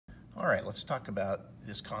All right, let's talk about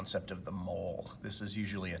this concept of the mole. This is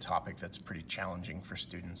usually a topic that's pretty challenging for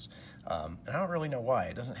students, and I don't really know why.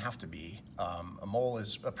 It doesn't have to be. A mole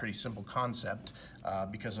is a pretty simple concept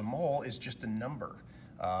because a mole is just a number.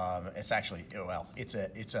 It's actually, well, it's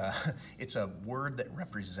a word that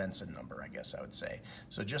represents a number, I guess I would say.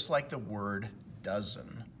 So just like the word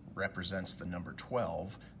dozen represents the number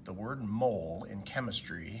 12, the word mole in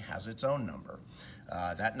chemistry has its own number.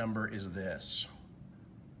 That number is this,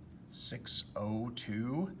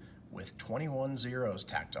 602 with 21 zeros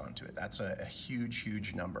tacked onto it. That's a huge,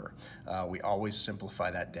 huge number. We always simplify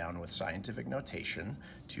that down with scientific notation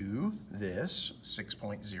to this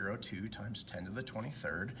 6.02 times 10 to the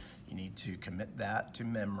 23rd. You need to commit that to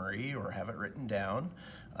memory or have it written down.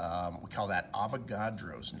 We call that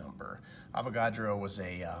Avogadro's number. Avogadro was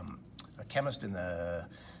a chemist in the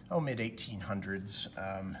mid-1800s,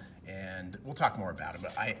 and we'll talk more about him,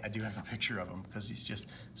 but I do have a picture of him because he's just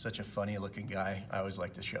such a funny looking guy. I always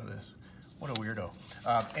like to show this. What a weirdo.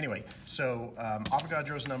 Anyway, so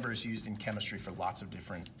Avogadro's number is used in chemistry for lots of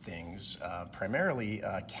different things, primarily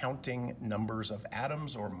counting numbers of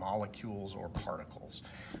atoms or molecules or particles.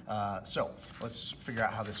 So let's figure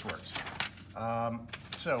out how this works.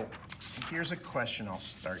 So here's a question I'll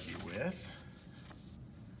start you with.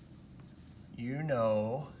 You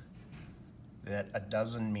know that a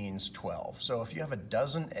dozen means 12. So if you have a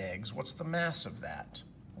dozen eggs, what's the mass of that?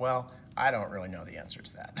 Well, I don't really know the answer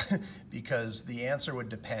to that because the answer would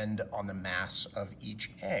depend on the mass of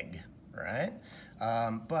each egg, right?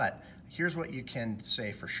 But here's what you can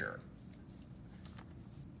say for sure.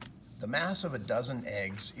 The mass of a dozen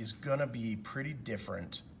eggs is gonna be pretty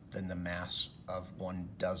different than the mass of 1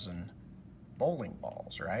 dozen bowling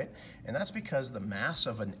balls, right? And that's because the mass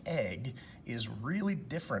of an egg is really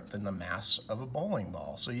different than the mass of a bowling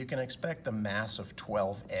ball. So you can expect the mass of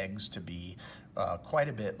 12 eggs to be quite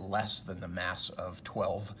a bit less than the mass of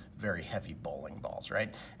 12 very heavy bowling balls,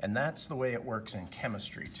 right? And that's the way it works in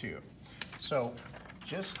chemistry too. So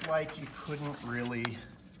just like you couldn't really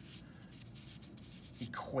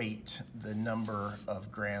equate the number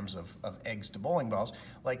of grams of eggs to bowling balls,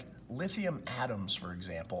 like lithium atoms, for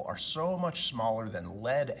example, are so much smaller than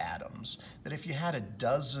lead atoms that if you had a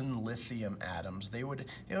dozen lithium atoms, it would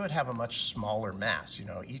have a much smaller mass. You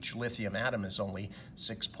know, each lithium atom is only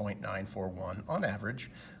 6.941 on average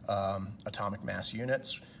atomic mass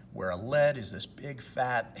units, where a lead is this big,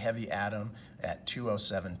 fat, heavy atom at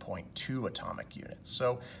 207.2 atomic units.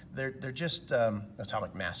 So they're just,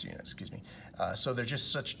 atomic mass units, excuse me. So they're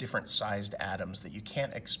just such different sized atoms that you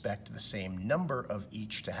can't expect the same number of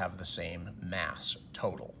each to have the same mass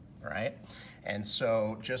total, right? And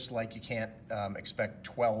so just like you can't expect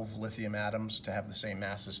 12 lithium atoms to have the same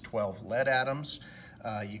mass as 12 lead atoms,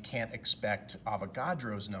 you can't expect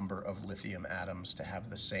Avogadro's number of lithium atoms to have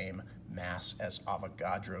the same mass as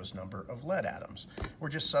Avogadro's number of lead atoms. We're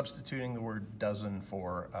just substituting the word dozen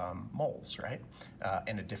for moles, right?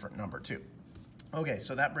 And a different number too. Okay,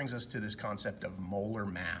 so that brings us to this concept of molar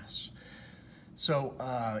mass. So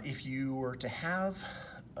if you were to have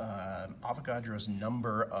Avogadro's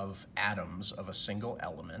number of atoms of a single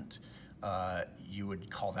element, you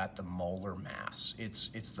would call that the molar mass.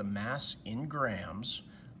 It's the mass in grams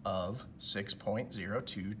of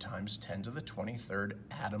 6.02 times 10 to the 23rd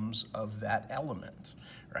atoms of that element,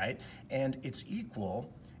 right? And it's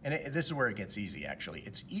equal, and this is where it gets easy actually,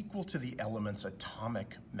 it's equal to the element's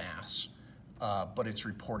atomic mass, but it's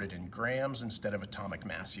reported in grams instead of atomic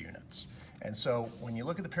mass units. And so when you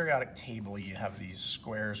look at the periodic table, you have these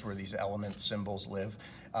squares where these element symbols live.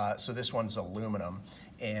 So this one's aluminum,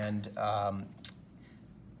 and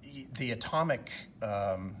the atomic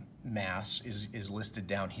mass is listed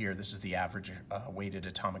down here. This is the average weighted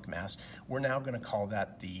atomic mass. We're now going to call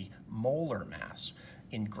that the molar mass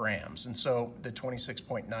in grams. And so the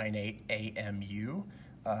 26.98 AMU,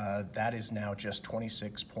 that is now just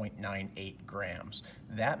 26.98 grams.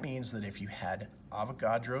 That means that if you had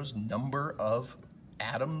Avogadro's number of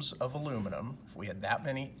atoms of aluminum, if we had that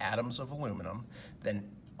many atoms of aluminum, then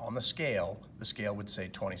on the scale would say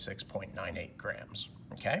 26.98 grams,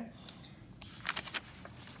 okay?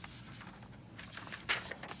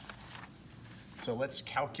 So let's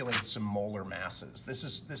calculate some molar masses. This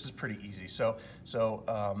is pretty easy. So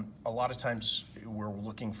a lot of times we're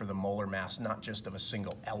looking for the molar mass not just of a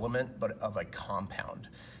single element, but of a compound.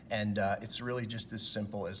 And it's really just as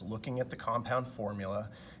simple as looking at the compound formula,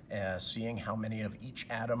 seeing how many of each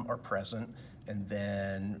atom are present, and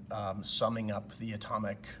then summing up the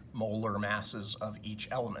atomic molar masses of each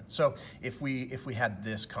element. So if we had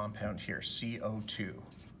this compound here, CO2,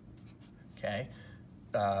 okay?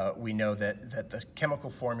 we know that the chemical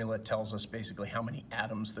formula tells us basically how many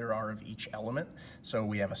atoms there are of each element. So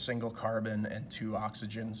we have a single carbon and 2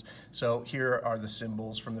 oxygens. So here are the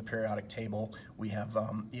symbols from the periodic table. We have,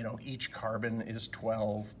 each carbon is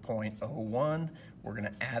 12.01. We're going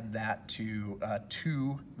to add that to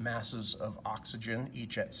 2 masses of oxygen,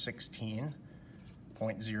 each at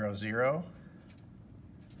 16.00.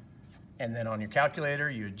 And then on your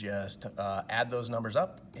calculator, you just add those numbers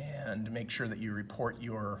up and make sure that you report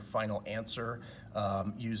your final answer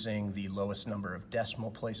using the lowest number of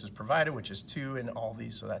decimal places provided, which is 2 in all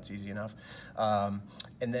these, so that's easy enough. And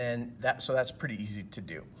then that's pretty easy to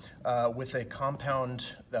do. With a compound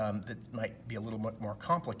that might be a little bit more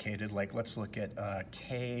complicated, like let's look at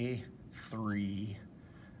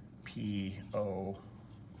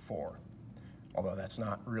K3PO4. Although that's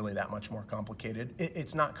not really that much more complicated.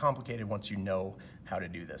 It's not complicated once you know how to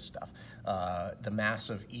do this stuff. The mass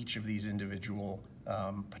of each of these individual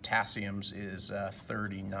potassiums is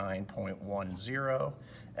 39.10,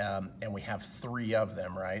 and we have 3 of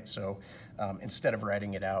them, right? So instead of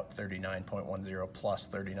writing it out 39.10 plus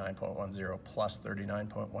 39.10 plus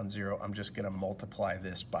 39.10, I'm just going to multiply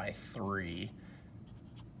this by 3.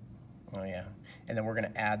 Oh yeah, and then we're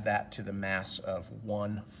going to add that to the mass of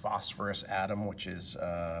 1 phosphorus atom, which is,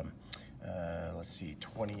 let's see,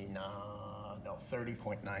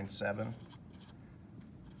 30.97.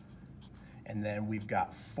 And then we've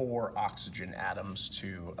got 4 oxygen atoms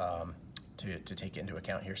to take into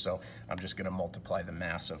account here. So I'm just going to multiply the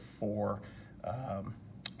mass of 4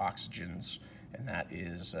 oxygens, and that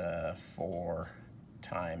is 4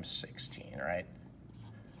 times 16, right?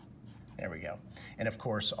 There we go. And of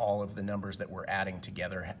course, all of the numbers that we're adding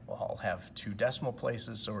together all have 2 decimal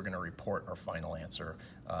places, so we're going to report our final answer.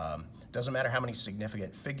 Doesn't matter how many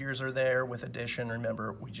significant figures are there with addition.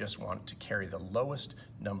 Remember, we just want to carry the lowest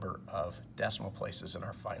number of decimal places in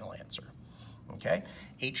our final answer. Okay?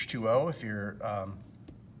 H2O, if you're,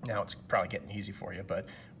 now it's probably getting easy for you, but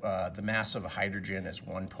the mass of a hydrogen is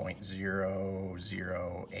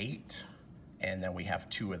 1.008, and then we have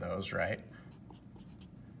 2 of those, right?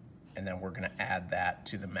 And then we're going to add that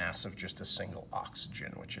to the mass of just a single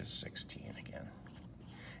oxygen, which is 16 again.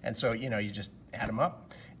 And so, you just add them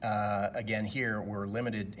up. Again, here we're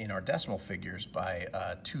limited in our decimal figures by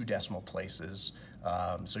 2 decimal places.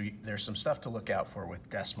 There's some stuff to look out for with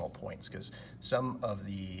decimal points, because some of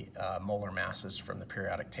the molar masses from the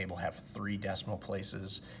periodic table have 3 decimal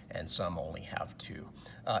places, and some only have 2.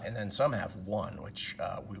 And then some have 1, which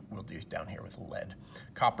we'll do down here with lead.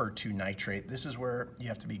 Copper 2 nitrate. This is where you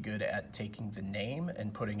have to be good at taking the name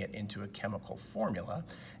and putting it into a chemical formula,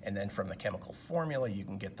 and then from the chemical formula you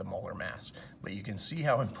can get the molar mass. But you can see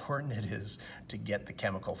how important it is to get the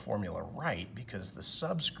chemical formula right, because the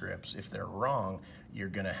subscripts, if they're wrong, you're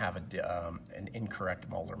going to have an incorrect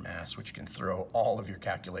molar mass, which can throw all of your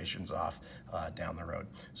calculations off down the road.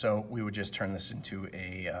 So we would just turn this into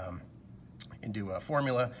a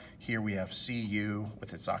formula. Here we have Cu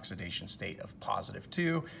with its oxidation state of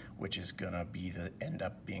 +2, which is going to be end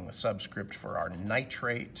up being the subscript for our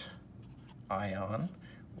nitrate ion,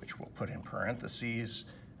 which we'll put in parentheses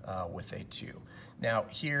with a 2. Now,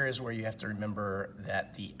 here is where you have to remember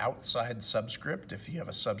that the outside subscript, if you have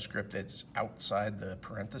a subscript that's outside the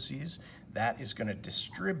parentheses, that is going to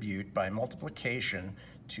distribute by multiplication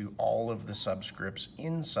to all of the subscripts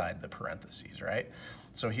inside the parentheses, right?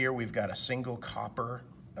 So here we've got a single copper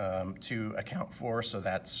to account for, so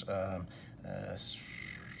that's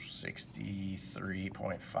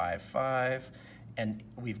 63.55, and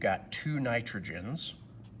we've got 2 nitrogens.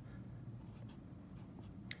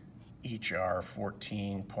 Each are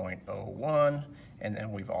 14.01, and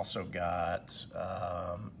then we've also got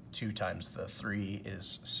 2 times the 3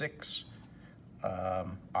 is 6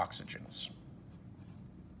 oxygens,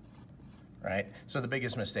 right? So the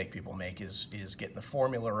biggest mistake people make is getting the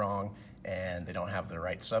formula wrong, and they don't have the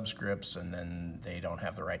right subscripts, and then they don't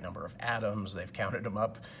have the right number of atoms. They've counted them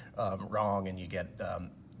up wrong, and you get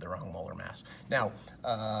the wrong molar mass. Now,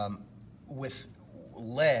 with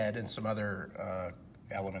lead and some other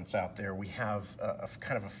elements out there, we have a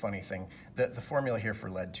kind of a funny thing. The formula here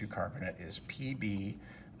for lead 2 carbonate is and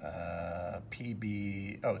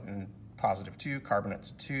 +2,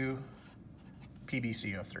 carbonate's 2,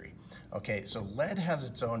 PbCO3. Okay, so lead has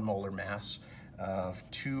its own molar mass of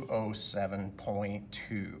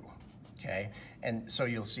 207.2, okay? And so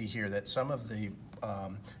you'll see here that some of the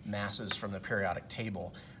masses from the periodic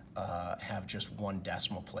table have just 1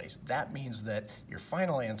 decimal place. That means that your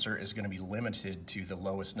final answer is going to be limited to the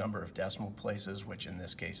lowest number of decimal places, which in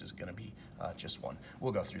this case is going to be just 1.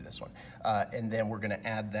 We'll go through this one. And then we're going to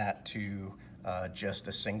add that to just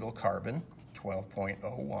a single carbon,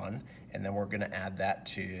 12.01, and then we're going to add that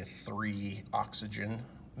to 3 oxygen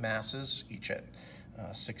masses, each at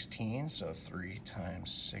 16, so 3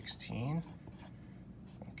 times 16.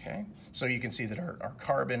 Okay, so you can see that our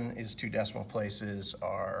carbon is 2 decimal places,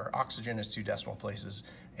 our oxygen is 2 decimal places,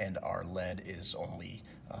 and our lead is only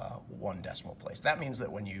 1 decimal place. That means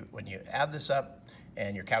that when you add this up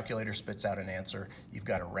and your calculator spits out an answer, you've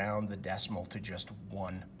got to round the decimal to just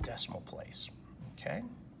 1 decimal place. Okay,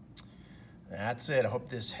 that's it. I hope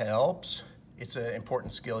this helps. It's an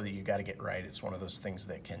important skill that you got to get right. It's one of those things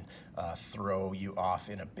that can throw you off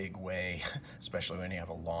in a big way, especially when you have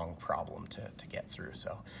a long problem to get through.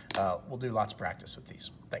 So we'll do lots of practice with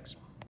these. Thanks.